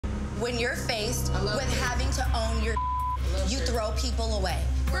when you're faced with having to own your you throw people away.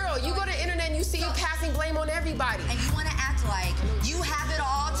 Girl, you go to the internet and you see you passing blame on everybody. And you want to act like you have it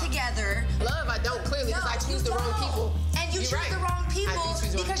all together. Love, I don't, clearly, because I choose the wrong people. And you choose the wrong people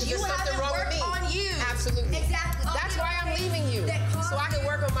because you haven't worked on you. Absolutely. Exactly. That's why I'm leaving you, so I can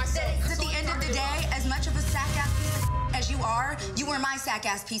work on myself. At the end of the day, as much of a sack-ass piece of as you were my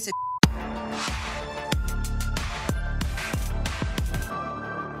sack-ass piece of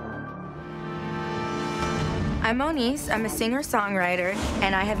I'm Moniece. I'm a singer-songwriter,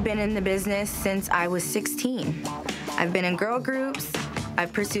 and I have been in the business since I was 16. I've been in girl groups,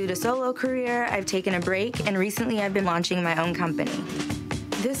 I've pursued a solo career, I've taken a break, and recently I've been launching my own company.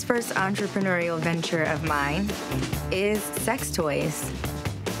 This first entrepreneurial venture of mine is sex toys.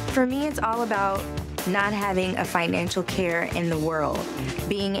 For me, it's all about not having a financial care in the world,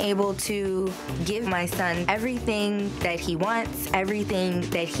 being able to give my son everything that he wants, everything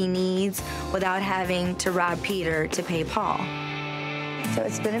that he needs, without having to rob Peter to pay Paul. So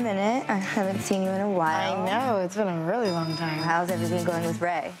it's been a minute. I haven't seen you in a while. I know, it's been a really long time. How's everything going with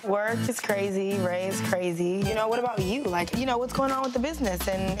Ray? Work is crazy, Ray is crazy. You know, what about you? Like, you know, what's going on with the business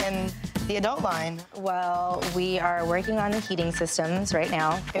and the adult line? Well, we are working on the heating systems right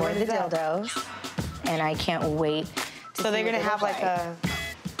now for the dildos. And I can't wait to So they're gonna have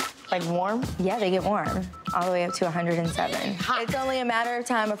like warm? Yeah, they get warm, all the way up to 107. Hot. It's only a matter of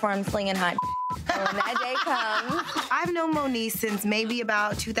time before I'm slinging hot. And when that day comes. I've known Moniece since maybe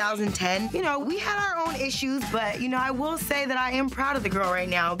about 2010. You know, we had our own issues, but you know, I will say that I am proud of the girl right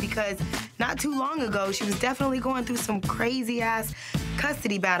now because not too long ago, she was definitely going through some crazy ass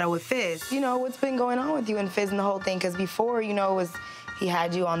custody battle with Fizz. You know, what's been going on with you and Fizz and the whole thing? Because before, you know, he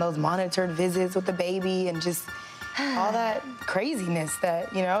had you on those monitored visits with the baby and just all that craziness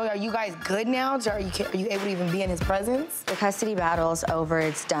that, you know, are you guys good now? Are you able to even be in his presence? The custody battle's over,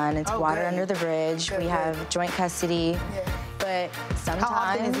 it's done. It's water under the bridge. We have joint custody. Yeah. But sometimes... How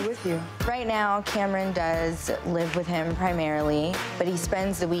often is he with you? Right now, Cameron does live with him primarily, but he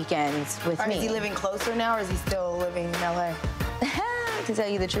spends the weekends with me. Is he living closer now, or is he still living in LA? To tell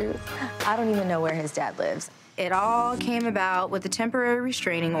you the truth, I don't even know where his dad lives. It all came about with a temporary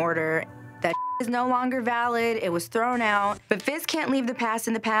restraining order. That is no longer valid. It was thrown out. But Fizz can't leave the past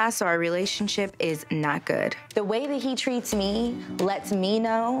in the past, so our relationship is not good. The way that he treats me lets me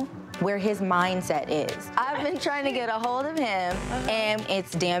know where his mindset is. I've been trying to get a hold of him, and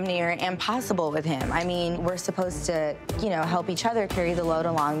it's damn near impossible with him. I mean, we're supposed to, you know, help each other carry the load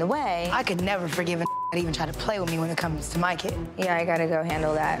along the way. I could never forgive a that even try to play with me when it comes to my kid. Yeah, I gotta go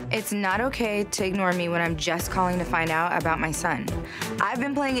handle that. It's not okay to ignore me when I'm just calling to find out about my son. I've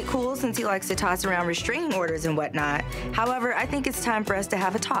been playing it cool since he likes to toss around restraining orders and whatnot. However, I think it's time for us to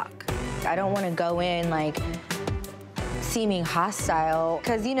have a talk. I don't wanna go in like seeming hostile,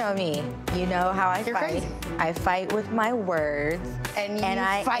 because you know me. You know how I fight. Crazy. I fight with my words. And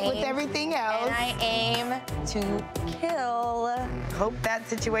I fight with everything else. And I aim to kill. Hope that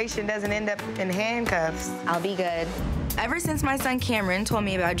situation doesn't end up in handcuffs. I'll be good. Ever since my son Cameron told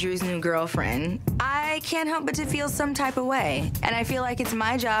me about Drew's new girlfriend, I can't help but to feel some type of way. And I feel like it's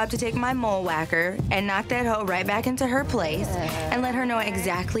my job to take my mole whacker and knock that hoe right back into her place and let her know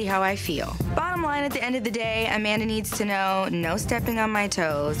exactly how I feel. Bottom line, at the end of the day, Amanda needs to know no stepping on my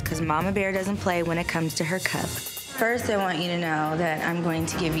toes, because Mama Bear doesn't play when it comes to her cub. First, I want you to know that I'm going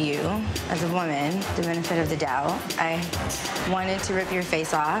to give you, as a woman, the benefit of the doubt. I wanted to rip your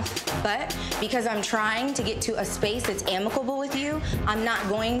face off, but because I'm trying to get to a space that's amicable with you, I'm not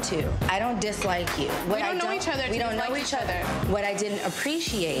going to. I don't dislike you. We don't know each other. We don't know each other. What I didn't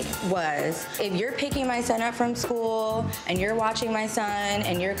appreciate was if you're picking my son up from school and you're watching my son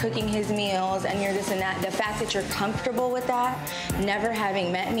and you're cooking his meals and you're this and that, the fact that you're comfortable with that, never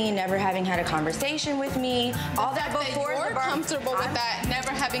having met me, never having had a conversation with me, all that before you're comfortable with that,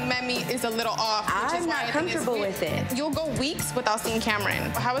 never having met me is a little off. I'm not comfortable with it. You'll go weeks without seeing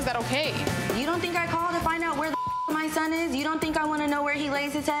Cameron. How is that okay? You don't think I called to find out where the my son is? You don't think I want to know where he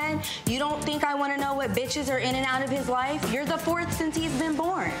lays his head? You don't think I want to know what bitches are in and out of his life? You're the fourth since he's been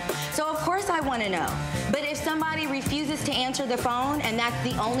born. So of course I want to know. But if somebody refuses to answer the phone and that's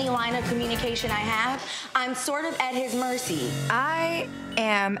the only line of communication I have, I'm sort of at his mercy. I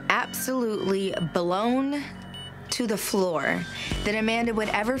am absolutely blown to the floor that Amanda would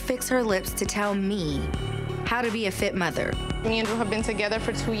ever fix her lips to tell me how to be a fit mother. Me and Drew have been together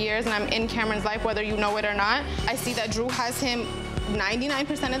for 2 years, and I'm in Cameron's life whether you know it or not. I see that Drew has him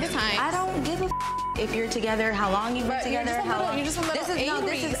 99% of the time. I don't give a if you're together, how long you're together, how long. You're just a little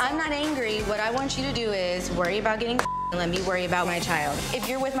angry. I'm not angry. What I want you to do is worry about getting let me worry about my child. If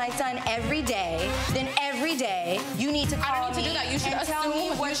you're with my son every day, then every day you need to call me. I don't need to do that. You should tell me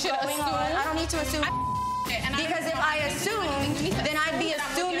what's going on. I don't need to assume. Because if I assume, then I'd be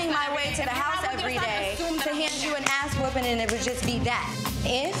assuming my way to the house every day to hand you an ass whooping, and it would just be that.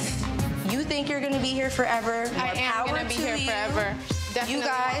 If you think you're gonna be here forever, more I am power gonna be to here you. forever. Definitely You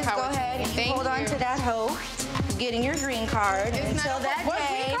guys go ahead and hold on to that hoe, getting your green card until that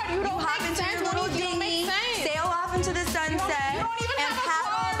day. You hop into your little dinghy, sail off into the sunset, and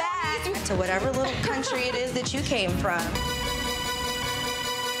paddle back to whatever little country it is that you came from.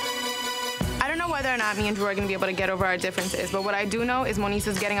 I don't know whether or not me and Drew are gonna be able to get over our differences, but what I do know is Moniece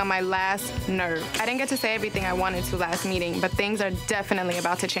is getting on my last nerve. I didn't get to say everything I wanted to last meeting, but things are definitely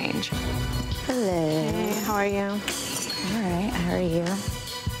about to change. Hello. Hey, how are you? All right, how are you?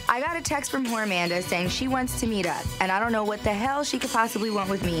 I got a text from her Amanda saying she wants to meet up, and I don't know what the hell she could possibly want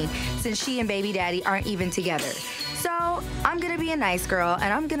with me since she and baby daddy aren't even together. So I'm gonna be a nice girl,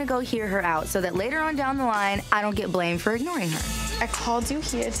 and I'm gonna go hear her out so that later on down the line, I don't get blamed for ignoring her. I called you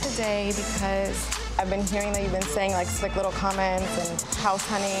here today because I've been hearing that you've been saying like slick little comments and house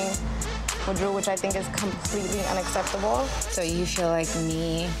hunting with Drew, which I think is completely unacceptable. So you feel like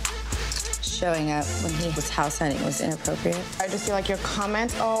me showing up when he was house hunting was inappropriate? I just feel like your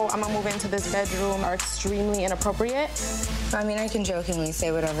comments, oh, I'm gonna move into this bedroom, are extremely inappropriate. I mean, I can jokingly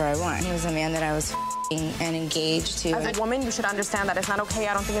say whatever I want. He was a man that I was and engaged to. As a woman, you should understand that it's not okay.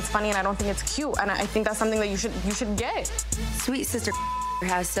 I don't think it's funny, and I don't think it's cute, and I think that's something that you should get. Sweet sister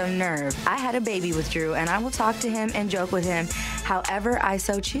has some nerve. I had a baby with Drew, and I will talk to him and joke with him however I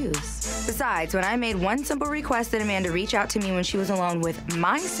so choose. Besides, when I made one simple request that Amanda reach out to me when she was alone with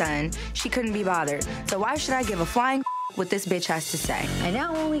my son, she couldn't be bothered. So why should I give a flying what this bitch has to say? I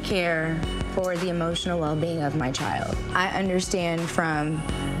now only care for the emotional well-being of my child. I understand from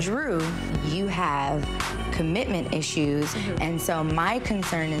Drew, you have commitment issues, and so my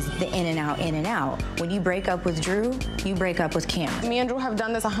concern is the in and out, in and out. When you break up with Drew, you break up with Cameron. Me and Drew have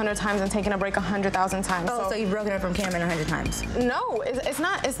done this 100 times and taken a break 100,000 times. Oh, so you've broken up from Cameron 100 times? No, it's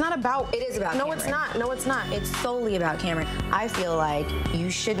not about. It is about No, Cameron. it's not. No, it's not. It's solely about Cameron. I feel like you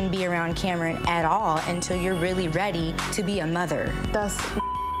shouldn't be around Cameron at all until you're really ready to be a mother. That's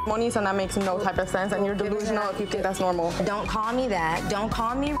Moniece, and that makes no type of sense, and you're delusional if you think that's normal. Don't call me that. Don't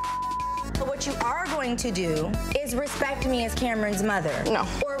call me. But what you are going to do is respect me as Cameron's mother. No.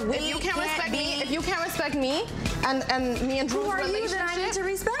 Or we if you can't respect me, and me and Drew's Who are you relationship, that I need to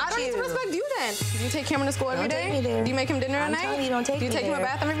respect I don't need to you? respect you then. Do you take Cameron to school every Don't day? take me there. Do you make him dinner at night? I'm telling you, don't take me there. Do you take him a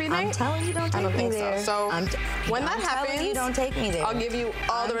bath every night? I'm telling you, don't take me there. I don't think so. So when that happens, you don't take me there. I'll give you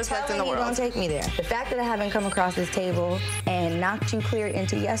all the respect in the world. Don't take me there. The fact that I haven't come across this table and knocked you clear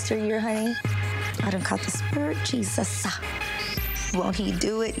into yesteryear, honey, I done caught the spirit, Jesus. Won't he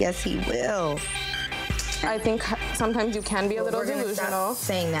do it? Yes, he will. I think sometimes you can be a little delusional. Stop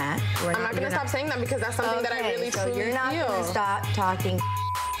saying that. I'm not gonna stop saying that because that's something that I really truly you're not feel. Gonna stop talking.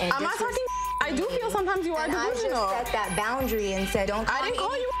 And I'm not talking. I do feel sometimes you are delusional. I just set that boundary and said, don't call me. I didn't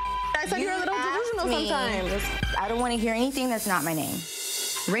call you. I said you're a little delusional sometimes. I don't want to hear anything that's not my name.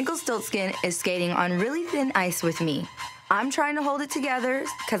 Wrinkled Stiltskin is skating on really thin ice with me. I'm trying to hold it together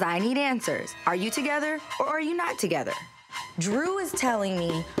because I need answers. Are you together or are you not together? Drew is telling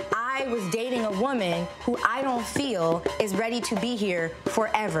me I was dating a woman who I don't feel is ready to be here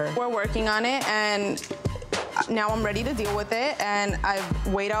forever. We're working on it, and now I'm ready to deal with it, and I've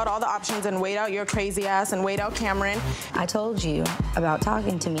weighed out all the options and weighed out your crazy ass and weighed out Cameron. I told you about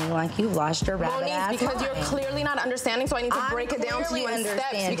talking to me like you lost your rabbit ass because mind. you're clearly not understanding, so I need to break it down to you in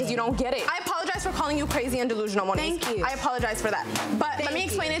steps because you don't get it. I apologize for calling you crazy and delusional, Moniece. Thank you. I apologize for that. But let me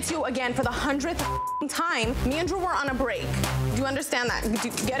explain it to you again for the 100th time. Me and Drew were on a break. Do you understand that? Do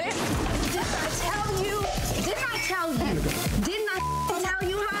you get it? Didn't I tell you? Didn't I tell you? Didn't I tell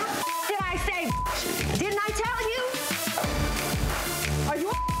you, huh? Did I say? Didn't I tell you? Are you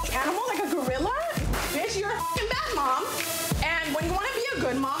an animal like a gorilla? Bitch, you're a bad mom. And when you want to be a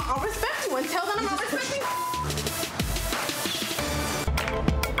good mom, I'll respect you. Until then, I'm not respecting you.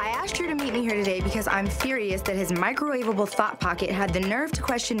 I asked Drew to meet me here today because I'm furious that his microwavable thought pocket had the nerve to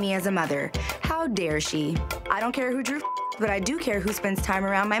question me as a mother. How dare she? I don't care who Drew, but I do care who spends time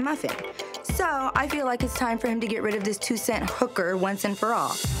around my muffin. So I feel like it's time for him to get rid of this 2-cent hooker once and for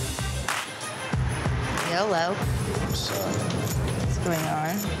all. Hello. What's up? What's going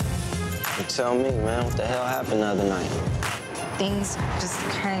on? You tell me, man, what the hell happened the other night? Things just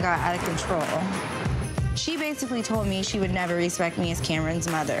kind of got out of control. She basically told me she would never respect me as Cameron's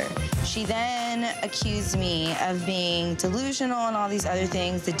mother. She then then accused me of being delusional and all these other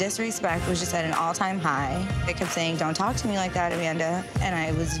things. The disrespect was just at an all-time high. They kept saying, "Don't talk to me like that, Amanda." And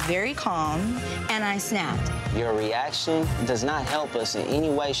I was very calm, and I snapped. Your reaction does not help us in any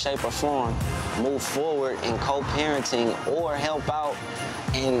way, shape, or form move forward in co-parenting or help out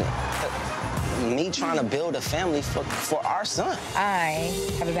in me trying to build a family for our son. I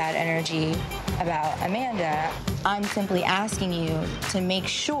have a bad energy about Amanda. I'm simply asking you to make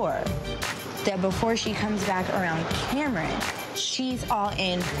sure that before she comes back around Cameron, she's all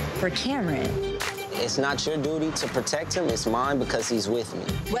in for Cameron. It's not your duty to protect him, it's mine because he's with me.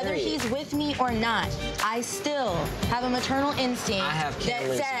 Whether he's with me or not, I still have a maternal instinct I have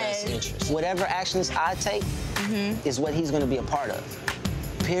Cameron's that best says... interest. Whatever actions I take is what he's gonna be a part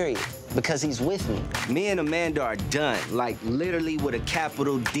of, period. Because he's with me. Me and Amanda are done, like literally with a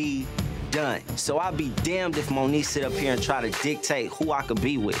capital D, done. So I'll be damned if Moniece sit up here and try to dictate who I could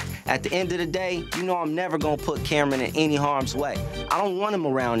be with. At the end of the day, you know I'm never gonna put Cameron in any harm's way. I don't want him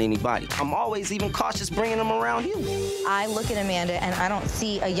around anybody. I'm always even cautious bringing him around you. I look at Amanda and I don't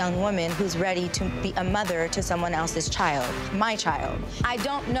see a young woman who's ready to be a mother to someone else's child, my child. I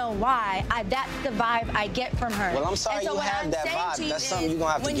don't know why. That's the vibe I get from her. Well, I'm sorry you have that vibe. That's something you're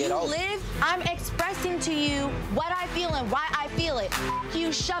gonna have to get over. When you live, I'm expressing to you what I feel and why I feel it.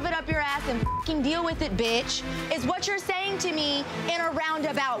 You shove it up your ass and fucking deal with it, bitch, is what you're saying to me in a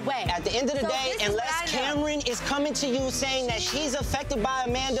roundabout way. At the end of the day, unless Cameron is coming to you saying that she's affected by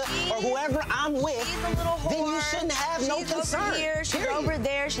Amanda or whoever I'm with, then you shouldn't have no concern. She's over here, she's over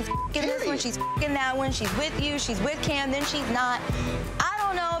there, she's fucking this one, she's fucking that one, she's with you, she's with Cam, then she's not. I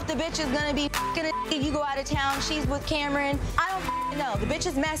don't know if the bitch is gonna be fucking a you go out of town, she's with Cameron. I don't fucking know. The bitch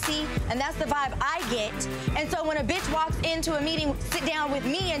is messy, and that's the vibe I get. And so when a bitch walks into a meeting, sit down with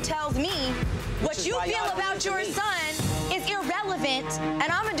me and tells me what you feel about your son is irrelevant, and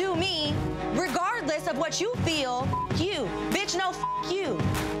I'm gonna do me regardless of what you feel. You, bitch, no, you.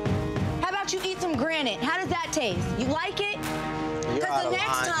 How about you eat some granite? How does that taste? You like it? Because the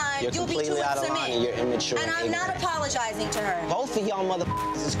next time you'll be too and you're immature and I'm not apologizing to her. Both of y'all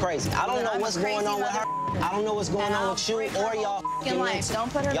motherfuckers is crazy. I don't know what's going on with her. I don't know what's going on with you or y'all life.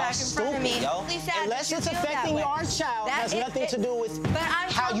 Don't put her back in front of me. Yo. Unless it's affecting your child, has nothing to do with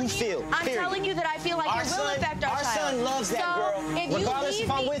how you feel. I'm telling you that I feel like it will affect our child. Our son loves that girl. Regardless if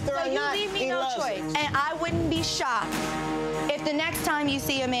I'm with her or not, he loves her. And I wouldn't be shocked if the next time you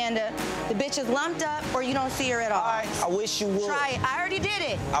see Amanda, the bitch is lumped up or you don't see her at all. All right, I wish you would. Try it. I already did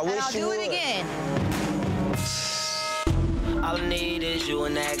it. I wish I'll do it again. All I need is you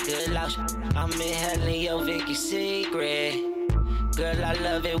and that good louse. I'm inhaling your Vicky secret. Girl, I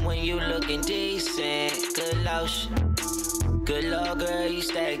love it when you looking decent. Good louse. Good Lord, girl, you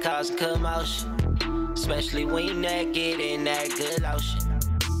stay causing commotion. Especially when you naked in that good lotion.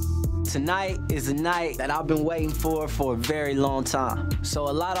 Tonight is a night that I've been waiting for a very long time. So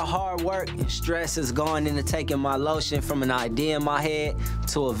a lot of hard work and stress is going into taking my lotion from an idea in my head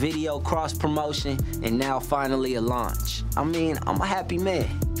to a video cross promotion and now finally a launch. I mean, I'm a happy man.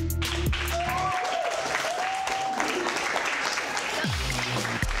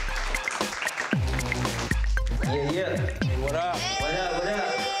 Yeah. What up? What up? What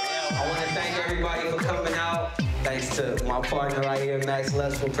up? I want to thank everybody for coming out. Thanks to my partner right here, Max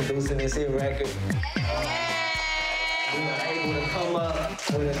Lutz, for producing this here record. We were able to come up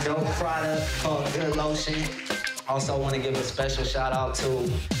with a dope product called Good Lotion. Also want to give a special shout out to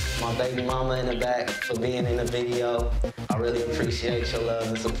my baby mama in the back for being in the video. I really appreciate your love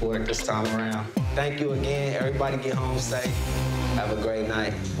and support this time around. Thank you again. Everybody get home safe. Have a great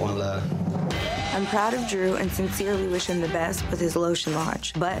night. One love. I'm proud of Drew and sincerely wish him the best with his lotion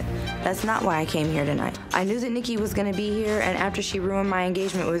launch, but that's not why I came here tonight. I knew that Nikki was gonna be here, and after she ruined my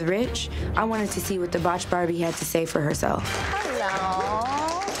engagement with Rich, I wanted to see what the botched Barbie had to say for herself. Hello.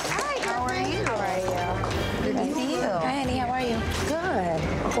 Hi, how are you? How are you? Good to see you. Hi, honey, how are you? Good.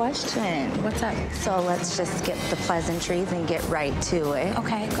 Question. What's up? So let's just skip the pleasantries and get right to it.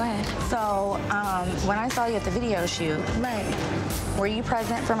 Okay, go ahead. So, when I saw you at the video shoot, Right. were you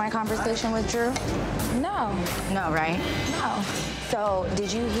present for my conversation with Drew? No. No, right? No. So,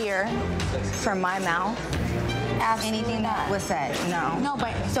 did you hear from my mouth anything that was said? No. No,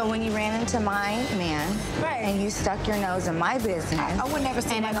 but... So when you ran into my man, Right. and you stuck your nose in my business, I would never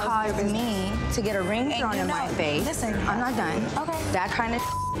stick and my it nose in caused your me to get a ring thrown in my face. Listen. I'm not done. Okay. That kind of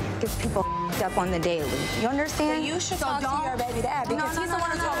gets people up on the daily. You understand? Well, you should talk to your baby dad because he's the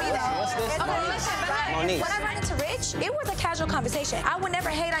one who told me that. What's this? Okay, listen, but Moniece. when I ran into Rich, it was a casual conversation. I would never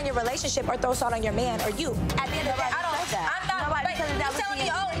hate on your relationship or throw salt on your man or you. At the end of the day, I don't. I'm not. Nobody But said that you're was telling the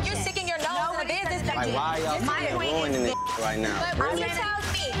me, oh, you're intention. sticking your nose in the business. Like, why y'all ruining this right now? But Bridget tells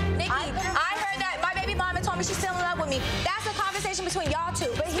me, Nikki, I heard that my baby mama told me she's still in love with me. That's a conversation between y'all two.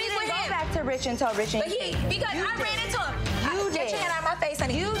 But he didn't go back to Rich until Rich and Because I ran into him. Get your hand out of my face,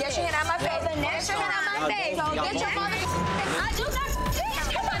 honey. Get your hand out of my face. The next Get your hand out of my face. Y'all Get your mother. I do not.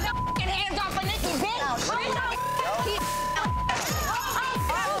 Get my fucking hands off of Nikki, bitch.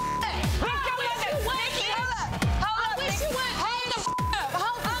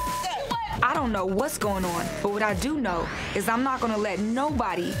 I don't know what's going on, but what I do know is I'm not gonna let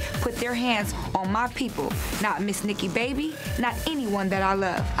nobody put their hands on my people. Not Miss Nikki Baby, not anyone that I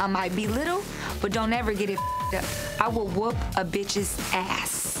love. I might be little, but don't ever get it up. I will whoop a bitch's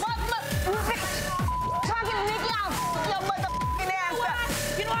ass. Talking to Nikki, I'll your motherfucking ass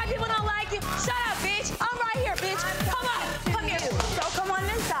up. You know what I did when I like you? Shut up, bitch. I'm right here, bitch. Come on. Come here. So come on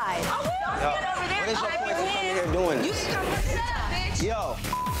this side. I will. Get over there. What is your point of coming here doing You this? can come shut up, bitch. Yo.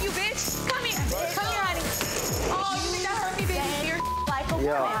 You bitch. Come here. Come here, honey. Oh, you think that hurt me, baby? You're Like a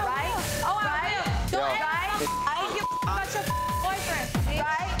woman, right? Oh, I will. Don't Right? I ain't give about your boyfriend.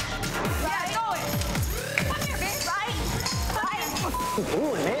 Right? Yeah, go it. Come here, bitch. Right? What you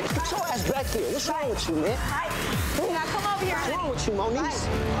doing, man? Get your ass back here. What's wrong with you, man? Now come over here, What's honey. wrong with you, Moniece?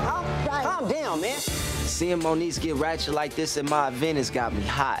 Huh? Calm down, man. Seeing Moniece get ratchet like this at my event has got me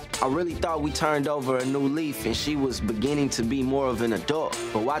hot. I really thought we turned over a new leaf and she was beginning to be more of an adult.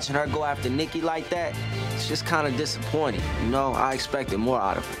 But watching her go after Nikki like that, it's just kind of disappointing. You know, I expected more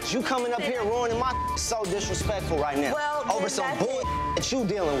out of her. You coming up here ruining my so disrespectful right now. Well, over some bull that you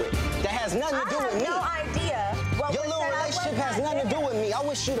dealing with. That has nothing to do with me. I have no idea what Your was little said. I relationship was has not nothing to there. do with me. I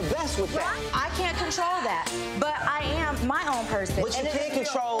wish you the best with that. I can't control that, but I am my own person. What you And it can't is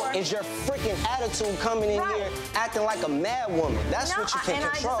control is your freaking attitude coming in Right. here acting like a mad woman. That's what you can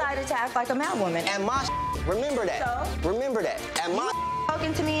and control. I decided to act like a mad woman. And my remember that. So? Remember that. And my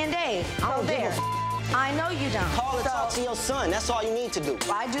Spoken to me in days. I So don't give a there. I know you don't. call and So talk to your son. That's all you need to do.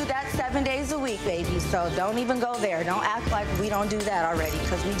 I do that 7 days a week, baby. So don't even go there. Don't act like we don't do that already,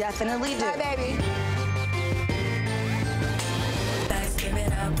 because we definitely do. Bye, baby.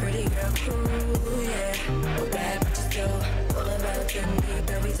 Thanksgiving out, pretty girl crew, yeah. We're bad bitches still. Pulling back to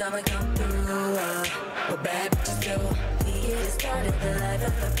me every time I come through. We're bad bitches still. We get it started, the life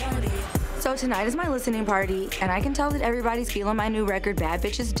of the party. So tonight is my listening party, and I can tell that everybody's feeling my new record, Bad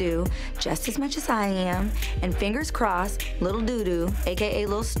Bitches Do, just as much as I am. And fingers crossed, Little Doo-Doo, aka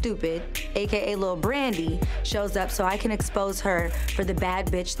Little Stupid, aka Little Brandy, shows up so I can expose her for the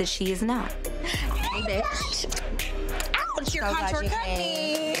bad bitch that she is not. Hey, bitch. Ouch, your contour cut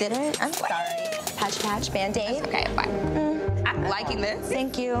me. Did it? I'm sorry. Patch, patch, Band-Aid. Okay, fine. I'm liking this.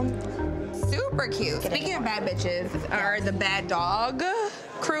 Thank you. Super cute. Speaking of bad bitches, are the bad dog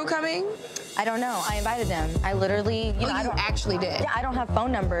crew coming? I don't know. I invited them. I literally, you know, I don't actually did. Yeah, I don't have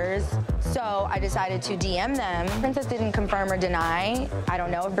phone numbers, so I decided to DM them. Princess didn't confirm or deny. I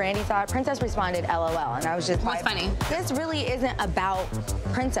don't know if Brandy thought. Princess responded, LOL, and I was just What's like, funny? This really isn't about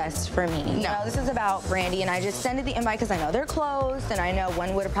Princess for me. You know, this is about Brandy, and I just sent it the invite because I know they're close, and I know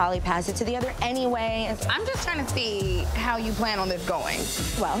one would have probably passed it to the other anyway. And so, I'm just trying to see how you plan on this going.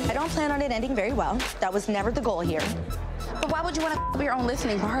 well, I don't plan on it ending very well. That was never the goal here. But why would you want to have your own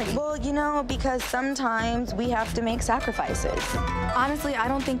listening party? Well, you know, because sometimes we have to make sacrifices. Honestly, I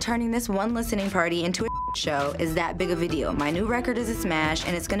don't think turning this one listening party into a show is that big of a deal. My new record is a smash,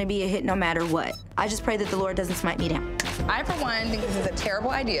 and it's gonna be a hit no matter what. I just pray that the Lord doesn't smite me down. I, for one, think this is a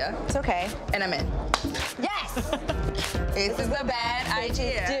terrible idea. It's okay. And I'm in. Yes! This is a bad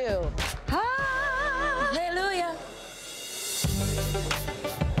idea. Do. Hallelujah.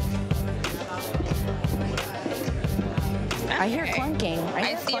 I hear clunking.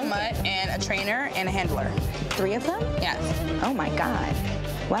 I see a mutt and a trainer and a handler. 3 of them? Yes. Oh my God.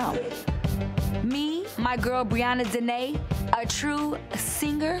 Wow. Me, my girl Brianna Danae, a true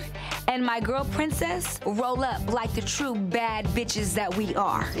singer, and my girl Princess roll up like the true bad bitches that we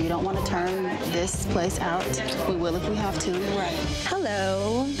are. You don't want to turn this place out. We will if we have to. Right.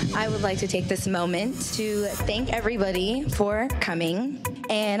 Hello. I would like to take this moment to thank everybody for coming.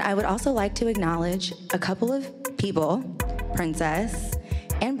 And I would also like to acknowledge a couple of people, Princess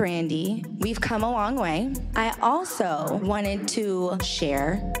and Brandy. We've come a long way. I also wanted to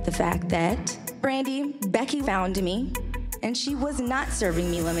share the fact that Becky found me, and she was not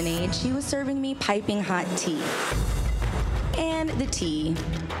serving me lemonade. She was serving me piping hot tea. And the tea,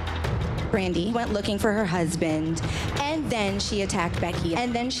 Brandy went looking for her husband, and then she attacked Becky,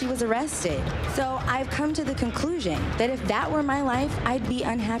 and then she was arrested. So I've come to the conclusion that if that were my life, I'd be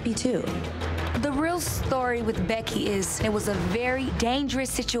unhappy too. The real story with Becky is it was a very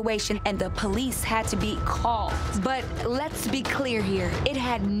dangerous situation and the police had to be called. But let's be clear here, it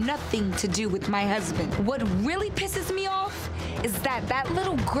had nothing to do with my husband. What really pisses me off is that that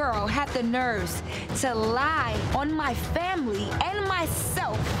little girl had the nerves to lie on my family and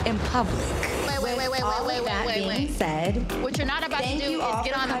myself in public. That being said, what you're not about to do is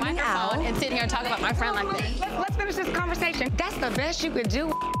get on the microphone and sit here and talk about my friend like this. Let's finish this conversation. That's the best you could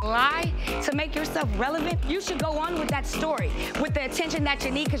do, lie to make yourself relevant. You should go on with that story with the attention that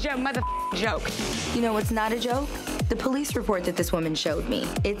you need because you're a mother joke. You know what's not a joke? The police report that this woman showed me.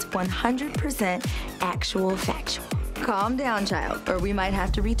 It's 100% actual factual. Calm down, child, or we might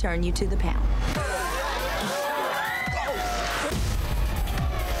have to return you to the pound.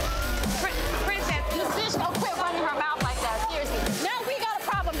 Princess, you bitch don't quit running her mouth like that. Seriously. Now we got a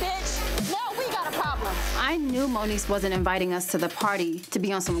problem, bitch. Now we got a problem. I knew Moniece wasn't inviting us to the party to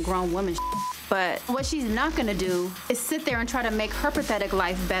be on some grown woman shit. But what she's not gonna do is sit there and try to make her pathetic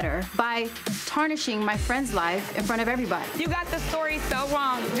life better by tarnishing my friend's life in front of everybody. You got the story so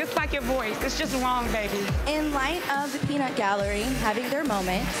wrong, just like your voice. It's just wrong, baby. In light of the Peanut Gallery having their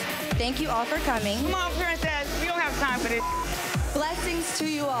moment, thank you all for coming. Come on, Princess, we don't have time for this. Blessings to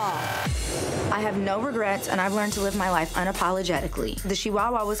you all. I have no regrets, and I've learned to live my life unapologetically. The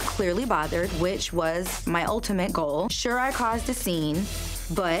Chihuahua was clearly bothered, which was my ultimate goal. Sure, I caused a scene,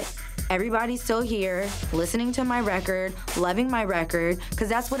 but everybody's still here, listening to my record, loving my record, because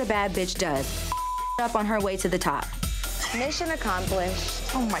that's what a bad bitch does. Up on her way to the top. Mission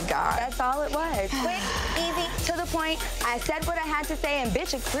accomplished. Oh my God. That's all it was. Quick, easy, to the point. I said what I had to say, and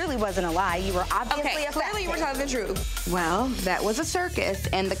bitch, it clearly wasn't a lie. You were obviously affected. Clearly you were telling the truth. Well, that was a circus,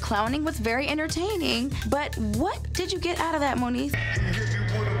 and the clowning was very entertaining. But what did you get out of that, Moniece? He hit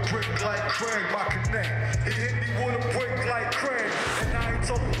me with a brick like Craig, my connect. He hit me with a brick like Craig. And I ain't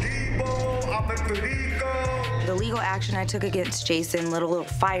talking Debo, I'm in Federico. The legal action I took against Jason lit a little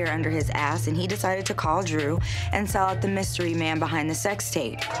fire under his ass, and he decided to call Drew and sell out the mystery man behind the sex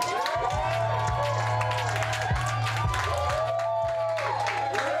tape.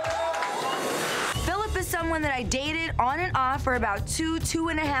 Philip is someone that I dated on and off for about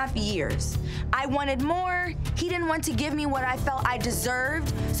 2.5 years. I wanted more. He didn't want to give me what I felt I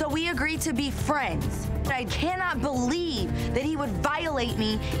deserved, so we agreed to be friends. I cannot believe that he would violate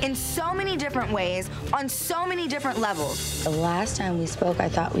me in so many different ways, on so many different levels. The last time we spoke, I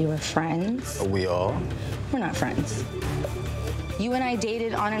thought we were friends. Are we all? We're not friends. You and I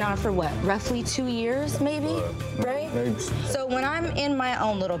dated on and off for what, roughly 2 years, maybe? Right? Maybe. So when I'm in my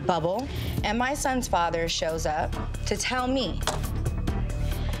own little bubble, and my son's father shows up to tell me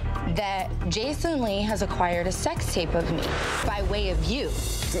that Jason Lee has acquired a sex tape of me by way of you.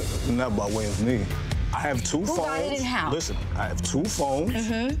 Not by way of me. I have two phones. Who got it and how? Listen, I have two phones.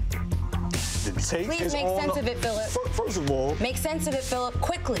 The tape Please is make on. sense of it, Philip. First of all, make sense of it, Philip,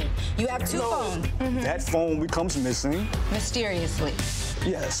 quickly. You have two phones. That phone becomes missing. Mysteriously.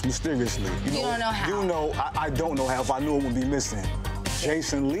 Yes, mysteriously. You don't know how. You know, I don't know how. If I knew it would be missing.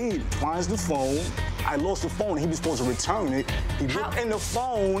 Jason Lee finds the phone. I lost the phone. He was supposed to return it. He looked in the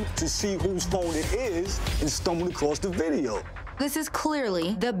phone to see whose phone it is and stumbled across the video. This is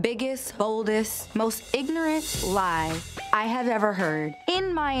clearly the biggest, boldest, most ignorant lie I have ever heard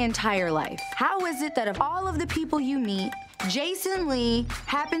in my entire life. How is it that of all of the people you meet, Jason Lee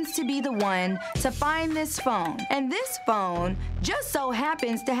happens to be the one to find this phone? And this phone just so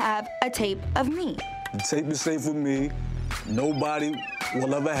happens to have a tape of me. The tape is safe with me. Nobody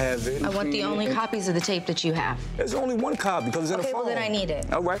will ever have it. I want the only copies of the tape that you have. There's only one copy because it's in a phone. Okay, well then I need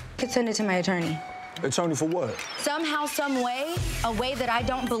it. All right. Could send it to my attorney. Attorney for what? Somehow, some way, a way that I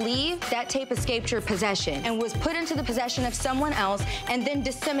don't believe, that tape escaped your possession and was put into the possession of someone else and then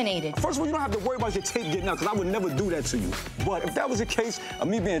disseminated. First of all, you don't have to worry about your tape getting out because I would never do that to you. But if that was the case of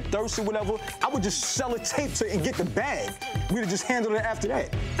me being thirsty or whatever, I would just sell a tape and get the bag. We'd have just handled it after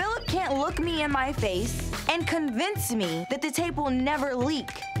that. Philip can't look me in my face and convince me that the tape will never leak.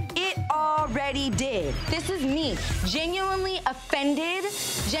 It already did. This is me, genuinely offended,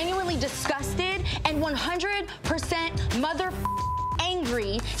 genuinely disgusted, and 100% mother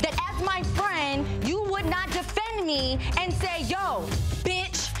angry that as my friend, you would not defend me and say, yo,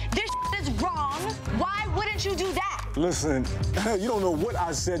 bitch, this is wrong. Why wouldn't you do that? Listen, you don't know what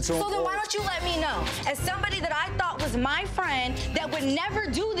I said to him. So then why don't you let me know? As somebody that I thought was my friend that would never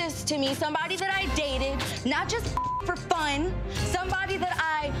do this to me, somebody that I dated, not just for fun, somebody that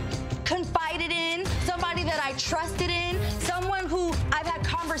I confided in, somebody that I trusted in, someone who I've had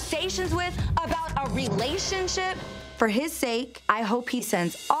conversations with about a relationship. For his sake, I hope he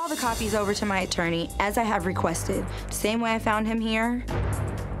sends all the copies over to my attorney as I have requested. Same way I found him here,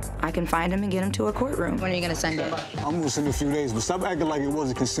 I can find him and get him to a courtroom. When are you gonna send it? I'm gonna send a few days, but stop acting like it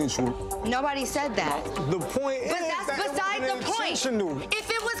wasn't consensual. Nobody said that. The point is But that's beside the point. If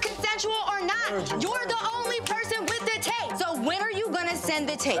it was consensual or not, you're the only person with the tape. So when are you gonna send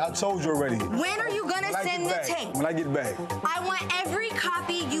the tape? I told you already. When are you gonna send the tape? When I get back. I want every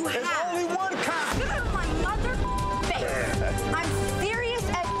copy you have. There's only one copy. Get out of my mother face. I'm serious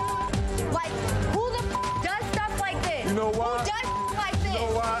as like, who the does stuff like this? You know why? Who does like this? You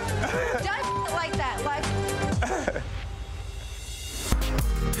know why? Who does like that? Like.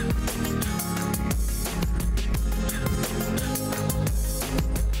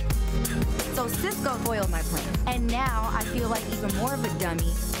 So Cisco foiled my plan. And now I feel like even more of a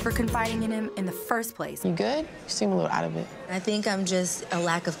dummy for confiding in him in the first place. You good? You seem a little out of it. I think I'm just a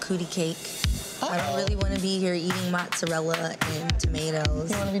lack of cootie cake. I don't really want to be here eating mozzarella and tomatoes.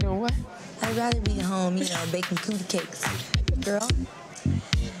 You want to be doing what? I'd rather be home, you know, baking cootie cakes. Girl.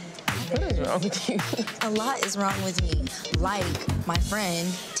 What is wrong with you? A lot is wrong with me. Like, my friend,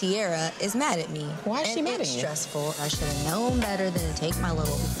 Tiara, is mad at me. Why is she mad at you? It's stressful. I should have known better than to take my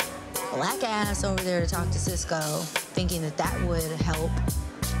little black ass over there to talk to Cisco, thinking that that would help.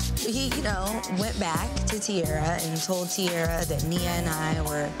 He, you know, went back to Tiara and told Tiara that Nia and I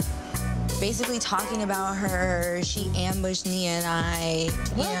were basically talking about her. She ambushed Nia and I,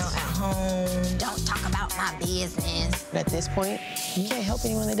 you know, at home. Don't talk about my business. But at this point, you can't help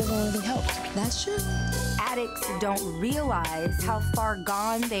anyone that doesn't want to be helped. That's true. Addicts don't realize how far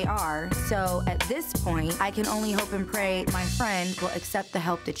gone they are. So at this point, I can only hope and pray my friend will accept the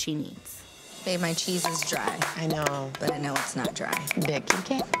help that she needs. Babe, my cheese is dry. I know. But I know it's not dry. Big kitty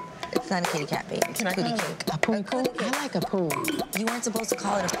cat? It's not a kitty cat, babe. It's a cootie cake. A poon poon? I like a poon. You weren't supposed to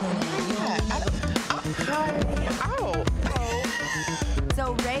call it a poon.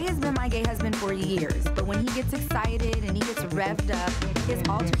 So Ray has been my gay husband for years, but when he gets excited and he gets revved up, his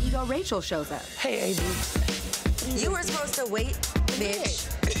alter ego Rachel shows up. Hey, AD. You were supposed to wait, bitch,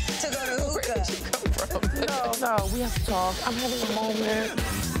 to go to hookah. No, we have to talk. I'm having a moment.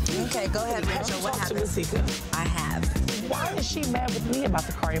 Okay, go ahead, Rachel. What happened? I have. Why is she mad with me about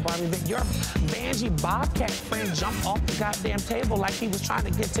the Cardi Barbie event? Your Banshee Bobcat friend jumped off the goddamn table like he was trying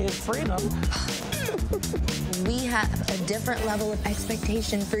to get to his freedom. We have a different level of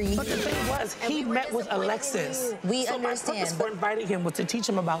expectation for you. But the thing was, he met with Alexis. We so understand. My purpose for inviting him was to teach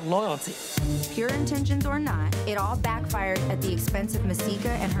him about loyalty. Pure intentions or not, it all backfired at the expense of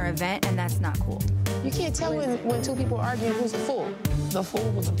Masika and her event, and that's not cool. You can't tell when two people are arguing who's the fool. The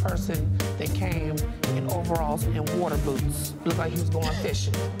fool was a person that came in overalls and water boots. Looked like he was going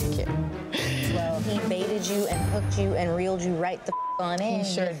fishing. Well, he baited you and hooked you and reeled you right the on in.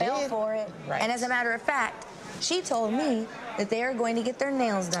 He sure you fell did. for it. Right. And as a matter of fact, she told me that they are going to get their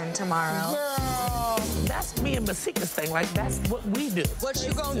nails done tomorrow. Girl, that's me and Masika's thing. Like, that's what we do. What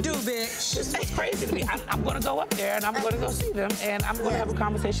you gonna do, bitch? It's crazy to me. I'm gonna go up there and I'm gonna go see them and I'm gonna have a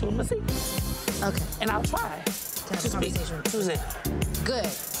conversation with Masika. Okay. And I'll try to speak to them. Good.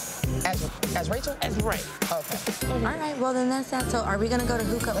 As Rachel? As Ray. Okay. All right, well then that's that. So are we gonna go to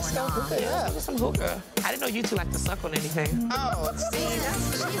hookah Let's or go not? hookah, yeah. Let's get some hookah. I didn't know you two like to suck on anything. Oh, see?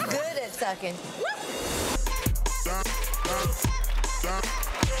 She's good at sucking.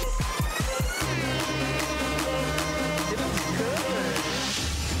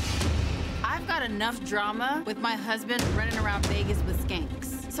 I've got enough drama with my husband running around Vegas with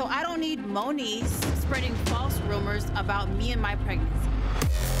skanks. So I don't need Moniece spreading false rumors about me and my pregnancy.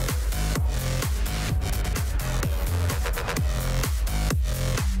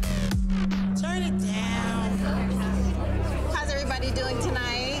 Turn it down. How's everybody doing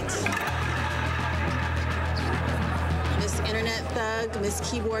tonight? Miss Internet Thug, Miss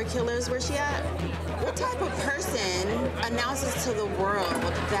Keyboard Killers, where's she at? What type of person announces to the world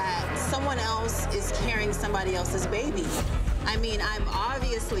that someone else is carrying somebody else's baby? I mean, I'm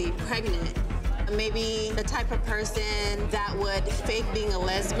obviously pregnant. Maybe the type of person that would fake being a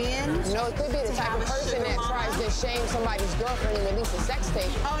lesbian. No, it could be the type of person that tries to shame somebody's girlfriend and release a sex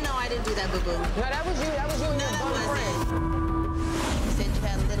tape. Oh, no, I didn't do that, boo-boo. No, that was you. That was you and your boyfriend. You said you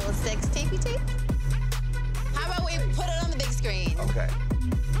had a little sex tapey tape? How about we put it on the big screen? Okay.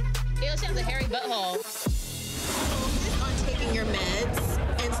 Ew, she has a hairy butthole. Focus on taking your meds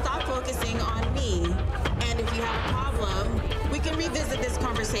and stop focusing on me. And if you have a problem, we can revisit this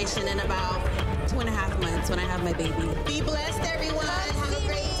conversation in about 2.5 months when I have my baby. Be blessed, everyone. Have a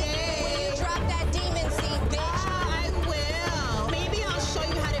great day. When you drop that demon seed, bitch. I will. Maybe I'll show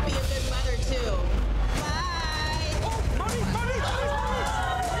you how to be a good mother, too. Bye.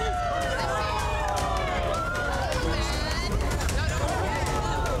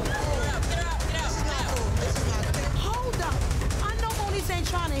 Hold up. I know Moniece ain't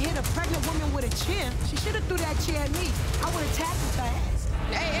trying to hit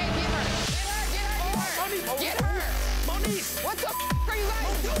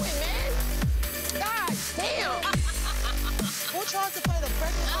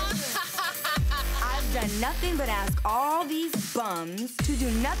I've done nothing but ask all these bums to do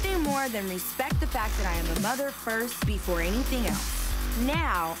nothing more than respect the fact that I am a mother first before anything else.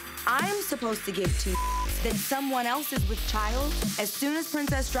 Now, I'm supposed to give two that someone else is with child. As soon as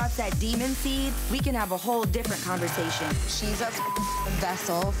Princess drops that demon seed, we can have a whole different conversation. She's a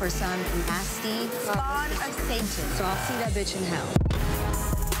vessel for some nasty spawn of Satan. So I'll see that bitch in hell.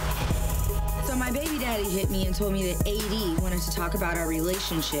 So my baby daddy hit me and told me that AD wanted to talk about our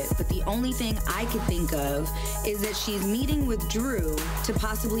relationship, but the only thing I could think of is that she's meeting with Drew to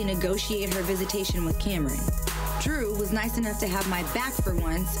possibly negotiate her visitation with Cameron. Drew was nice enough to have my back for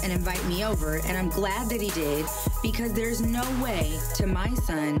once and invite me over, and I'm glad that he did, because there's no way to my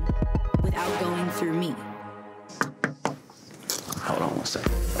son without going through me. Hold on one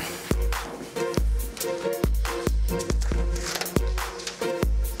second.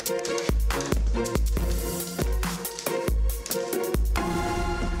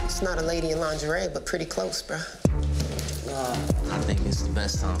 It's not a lady in lingerie, but pretty close, bruh. I think it's the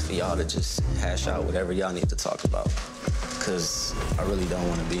best time for y'all to just hash out whatever y'all need to talk about. Because I really don't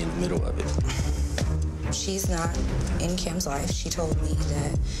want to be in the middle of it. She's not in Cam's life. She told me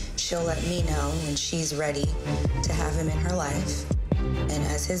that she'll let me know when she's ready to have him in her life. And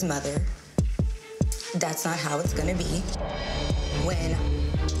as his mother, that's not how it's gonna be. When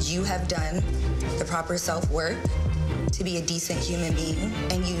you have done the proper self-work to be a decent human being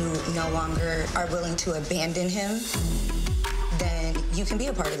and you no longer are willing to abandon him, then you can be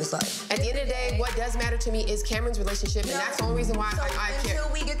a part of his life. At the end of the day, what does matter to me is Cameron's relationship, and that's the only reason why I care.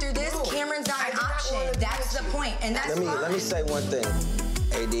 Until we get through this, Cameron's not an option. That's the point, and that's fine. Let me say one thing.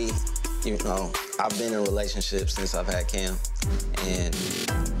 AD, you know, I've been in relationships since I've had Cam, and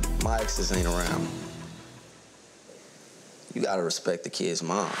my exes ain't around. You gotta respect the kid's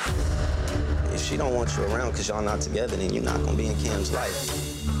mom. If she don't want you around because y'all not together, then you're not gonna be in Cam's life.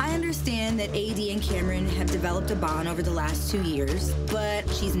 I understand that AD and Cameron have developed a bond over the last 2 years, but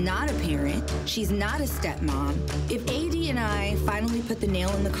she's not a parent. She's not a stepmom. If AD and I finally put the nail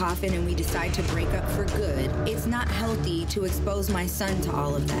in the coffin and we decide to break up for good, it's not healthy to expose my son to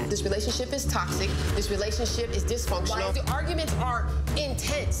all of that. This relationship is toxic. This relationship is dysfunctional. The arguments are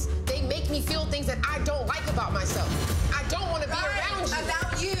intense. They make me feel things that I don't like about myself. I don't want to be around you.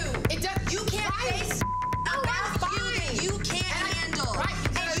 About you. It does. You can't face about you that you can't handle. Right.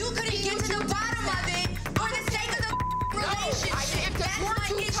 And you couldn't get to the bottom of it for the sake of the relationship. I can't, because you're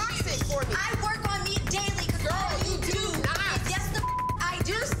too toxic for me. I work on me daily because all you do is yes, I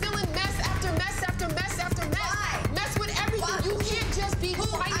do. You're still in mess after mess after mess after mess. Why? Mess with everything. Why? You can't just be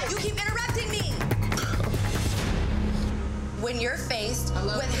quiet. You keep interrupting me. When you're faced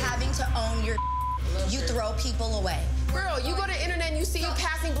with having to own your you throw people away. Girl, you go to the internet and you see you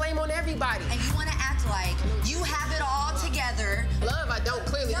passing blame on everybody. And you want to act like you have it all together. Love, I don't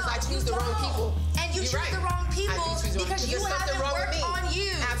clearly because I choose the wrong people. And you choose the wrong people because you haven't worked on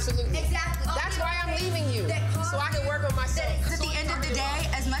you. Absolutely. Exactly. That's why I'm leaving you. So I can work on myself. At the end of the day,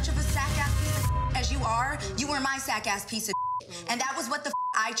 as much of a sack-ass piece of as you were my sack-ass piece of and that was what the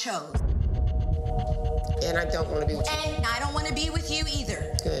I chose. And I don't want to be with you. And I don't want to be with you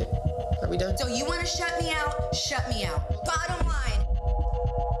either. Good. Are we done? So you want to shut me out? Shut me out. Bottom line,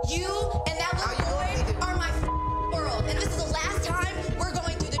 you and that little boy are my world. And this is the last time we're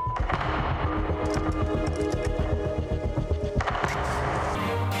going through the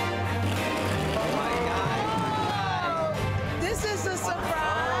This is a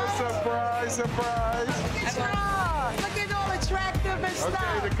surprise. Surprise, surprise. Look at all attractive and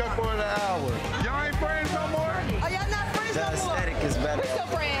stuff. Okay, the couple of the hour. Y'all ain't friends no more? Oh, y'all not friends The no more? aesthetic is better. We're still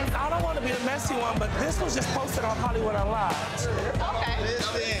friends. I don't want to be the messy one, but this was just posted on Hollywood Unlocked. Okay.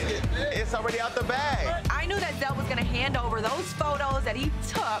 Listen, it's already out the bag. I knew that Zell was going to hand over those photos that he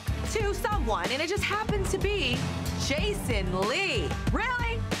took to someone, and it just happened to be Jason Lee.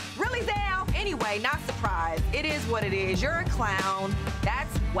 Really? Really, Zell? Anyway, not surprised. It is what it is. You're a clown.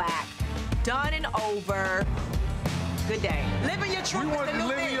 That's whack. Done and over. Good day. Living your truth with the new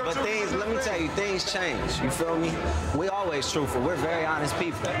me. But things, let me tell you, things change. You feel me? We always truthful. We're very honest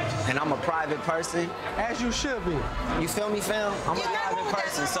people. And I'm a private person. As you should be. You feel me, fam? I'm a private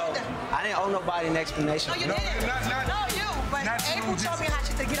person, so I didn't owe nobody an explanation. No, you didn't. No, you. But April told me how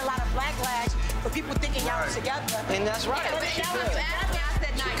she could get a lot of backlash for people thinking y'all was together. And that's right. Yeah, but that was bad. I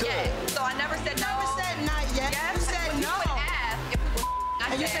said not yet. So I never said no. Never said not yet. Yes, You said no. You would ask if we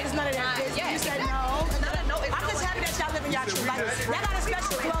were And you said it's none of that business. Yeah, You said exactly. no. No, it's I'm just happy that y'all y'all living y'all true life. Y'all got a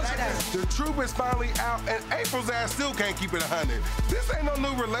special clothes today. The truth is finally out, and April's ass still can't keep it 100. This ain't no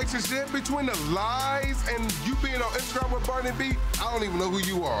new relationship. Between the lies and you being on Instagram with Barney B, I don't even know who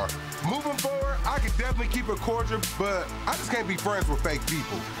you are. Moving forward, I can definitely keep it cordial, but I just can't be friends with fake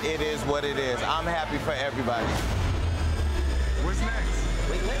people. It is what it is. I'm happy for everybody. What's next?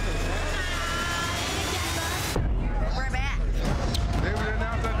 We living. We're back. They would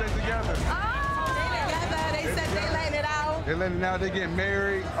announce that they're together. They together. They said they laying it out. They're letting out, they get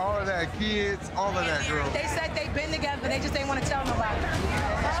married, all of that, kids, all of that, girl. They said they've been together. They just didn't want to tell nobody. You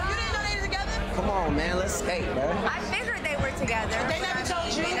didn't know they were together? Come on, man, let's skate, bro. I figured they were together. They never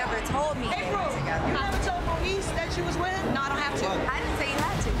told you? They never told me they were together. You never told Moniece that you was with? No, I don't have to. I didn't say you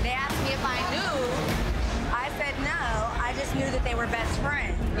had to. They asked me if I knew. I said no. I just knew that they were best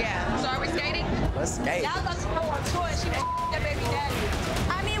friends. Yeah. So are we skating? Let's skate. Y'all about to go on tour and she that baby daddy.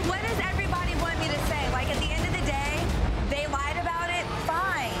 I mean, what does everybody want me to say? Like, at the end of the day, they lied about it,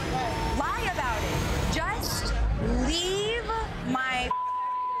 fine. Lie about it. Just leave my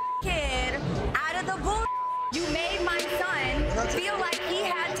kid out of the bull. You made my son feel like he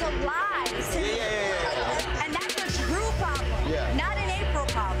had to lie to me. And that's a true problem, not an April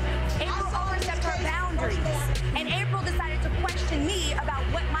problem. April overstepped her boundaries. And April decided to question me about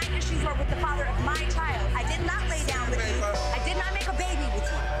what my issues were with the father of my child. I did not lay down with you. I did not make a baby with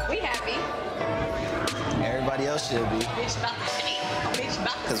you. We happy. Everybody else should be. Bitch about to skate. Bitch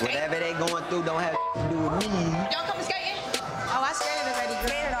about to Because skate. whatever they going through don't have to do with me. Y'all coming skating? Oh, I skated already.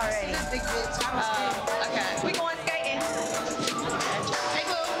 Skated already. This big bitch. I was skating. Okay. We going skating. Hey,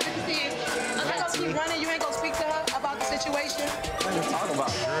 Blue. Good to see you. I'm not gonna keep running. You ain't gonna speak to her about the situation? What are you talking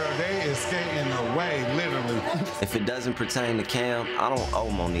about? Girl, they is skating away, literally. If it doesn't pertain to Cam, I don't owe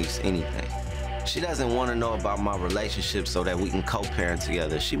Moniece anything. She doesn't want to know about my relationship so that we can co-parent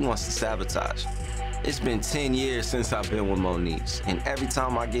together. She wants to sabotage. It's been 10 years since I've been with Moniece, and every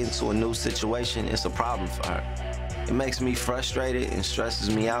time I get into a new situation, it's a problem for her. It makes me frustrated and stresses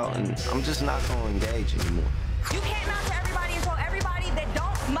me out, and I'm just not going to engage anymore. You can't not to everybody and tell everybody that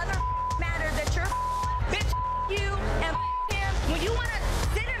don't mother matter that you're bitch you and him. When you want to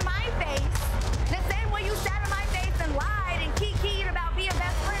sit in my face, the same way you sat in my face and lied and kikied about being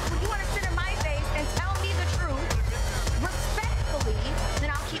best friends, when you want to sit in my face and tell me the truth respectfully, then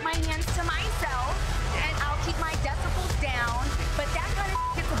I'll keep my hands to myself and I'll keep my decibels down. But that kind of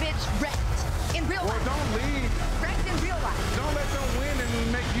gets a bitch wrecked in real life. Well, don't leave. Wrecked in real life. Don't let them win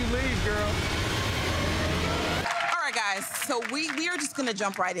and make you leave, girl. All right, guys, so we are just gonna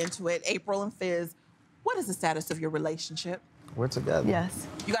jump right into it. April and Fizz, what is the status of your relationship? We're together. Yes.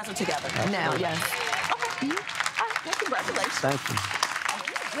 You guys are together? Now, yes. Okay. All right, well, congratulations. Thank you.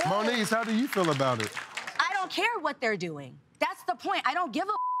 Moniece, how do you feel about it? I don't care what they're doing. That's the point. I don't give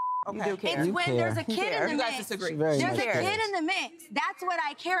a. Okay. You do care. It's You when care. there's a kid in the You guys mix. disagree. Very There's much a kid cares. in the mix. That's what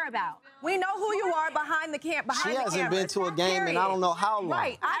I care about. We know who you are behind the camera. She hasn't been to a game in I don't know how long.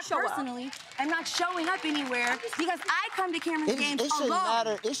 Right. I show up. personally am not showing up anywhere because I come to Cameron's games It shouldn't alone.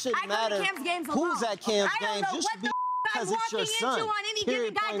 matter. It shouldn't I come matter to Cam's games who's alone. at Cam's I don't games. know It what should be the because I'm it's your walking son. into on any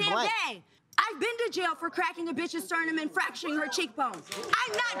Period, given point goddamn blank. day. I've been to jail for cracking a bitch's sternum and fracturing her cheekbones.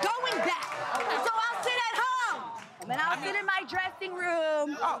 I'm not going back. So I'll sit at home. And I'll sit in my dressing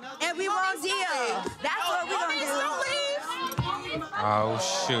room and we won't deal. That's what we're gonna do. Oh,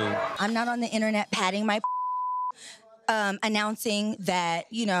 shoot. I'm not on the internet patting my announcing that,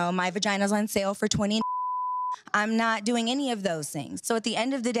 you know, my vagina's on sale for $20. I'm not doing any of those things. So at the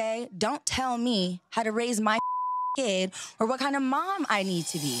end of the day, don't tell me how to raise my kid or what kind of mom I need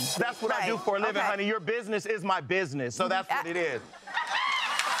to be. That's what I do for a living, honey. Your business is my business, so that's what it is.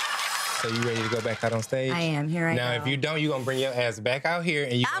 So you ready to go back out on stage? I am. Here I Now, go. if you don't, you're going to bring your ass back out here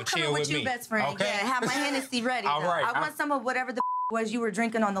and you're I'm going to coming chill with with you, me. best friend. Okay? Yeah, have my Hennessy ready. All though. right. I want some of whatever the was you were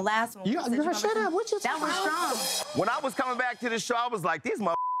drinking on the last one. Shut up. What you That was strong. When I was coming back to the show, I was like, these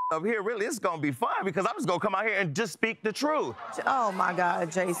motherfuckers up here, really, it's gonna be fun because I'm just gonna come out here and just speak the truth. Oh my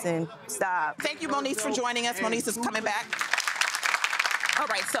God, Jason, stop. Thank you, Moniece, for joining us. Moniece is coming back. All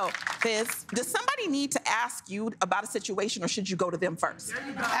right, so, Fizz, does somebody need to ask you about a situation or should you go to them first?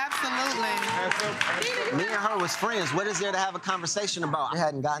 Absolutely. Me and her was friends. What is there to have a conversation about? It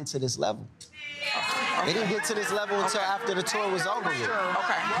hadn't gotten to this level. It didn't get to this level until after the tour was over with.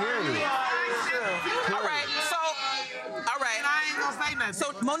 Okay. Period. All right, so, all right. I ain't gonna say nothing.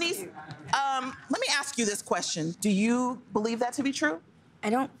 So, Moniece, let me ask you this question. Do you believe that to be true?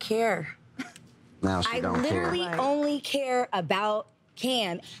 I don't care. Now she I don't literally care. only care about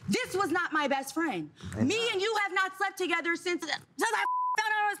Cam. This was not my best friend. Me and you have not slept together since I found out I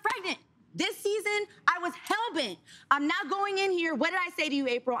was pregnant. This season, I was hell-bent. I'm not going in here. What did I say to you,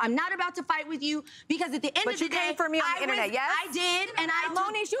 April? I'm not about to fight with you because at the end of the day, But you came for me on the internet, yes? I did, and I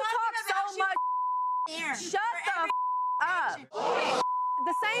Moniece, you talk so much. Shut the up.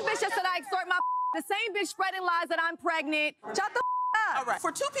 The same bitch that said I extort my the same bitch spreading lies that I'm pregnant. Shut the up. All right.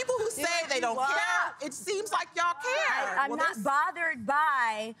 For two people who say they don't care, it seems like y'all care. I'm not bothered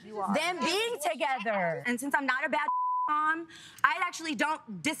by them being together. And since I'm not a bad mom, I actually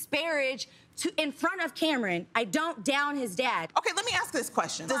don't disparage in front of Cameron. I don't down his dad. Okay, let me ask this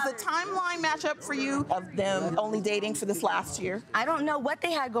question. Does the timeline match up for you of them only dating for this last year? I don't know what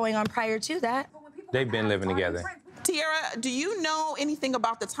they had going on prior to that. They've been living together. Tiara, do you know anything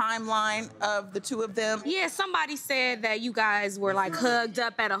about the timeline of the two of them? Yeah, somebody said that you guys were like hugged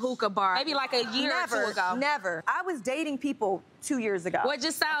up at a hookah bar, maybe like a year or two ago. Never. I was dating people 2 years ago. Well, it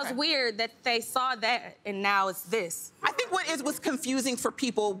just sounds weird that they saw that and now it's this. I think what was confusing for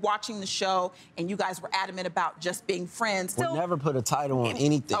people watching the show, and you guys were adamant about just being friends. We never put a title on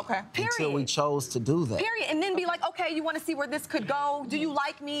anything Period. until we chose to do that. Period. And then be like, okay, you want to see where this could go? Do you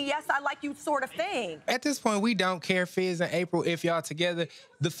like me? Yes, I like you, sort of thing. At this point, we don't care, Fizz and April, if y'all together.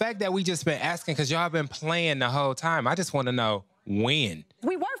 The fact that we just been asking, because y'all been playing the whole time, I just want to know when.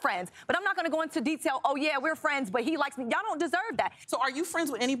 We were friends, but I'm not going to go into detail. Oh, yeah, we're friends, but he likes me. Y'all don't deserve that. So are you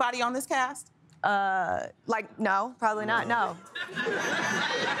friends with anybody on this cast? Like, no, probably not, no.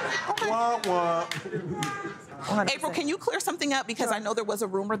 April, can you clear something up? Because I know there was a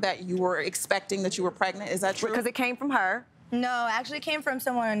rumor that you were expecting that you were pregnant. Is that true? Because it came from her. No, actually it came from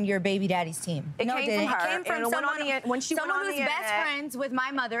someone on your baby daddy's team. It came from her. It came from someone, someone who's best friends with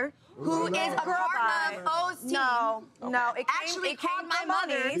my mother, who is a part of O's team. No, it actually came called my from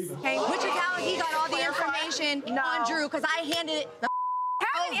mother, Moniece. which is how he got all the information on Drew, because I handed it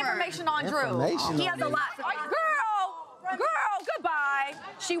Have any information on Drew? He has a lot. Girl, goodbye.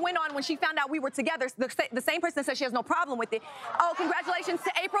 She went on when she found out we were together. The same person said she has no problem with it. Oh, congratulations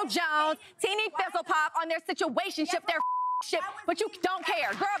to April Jones, Teeny Fizzlepop on their situationship, their shit, but you don't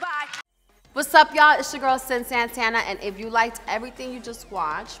care. Girl, bye. What's up, y'all? It's your girl, Sin Santana, and if you liked everything you just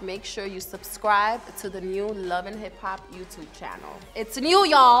watched, make sure you subscribe to the new Love and Hip Hop YouTube channel. It's new,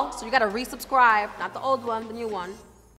 y'all, so you gotta resubscribe, not the old one, the new one.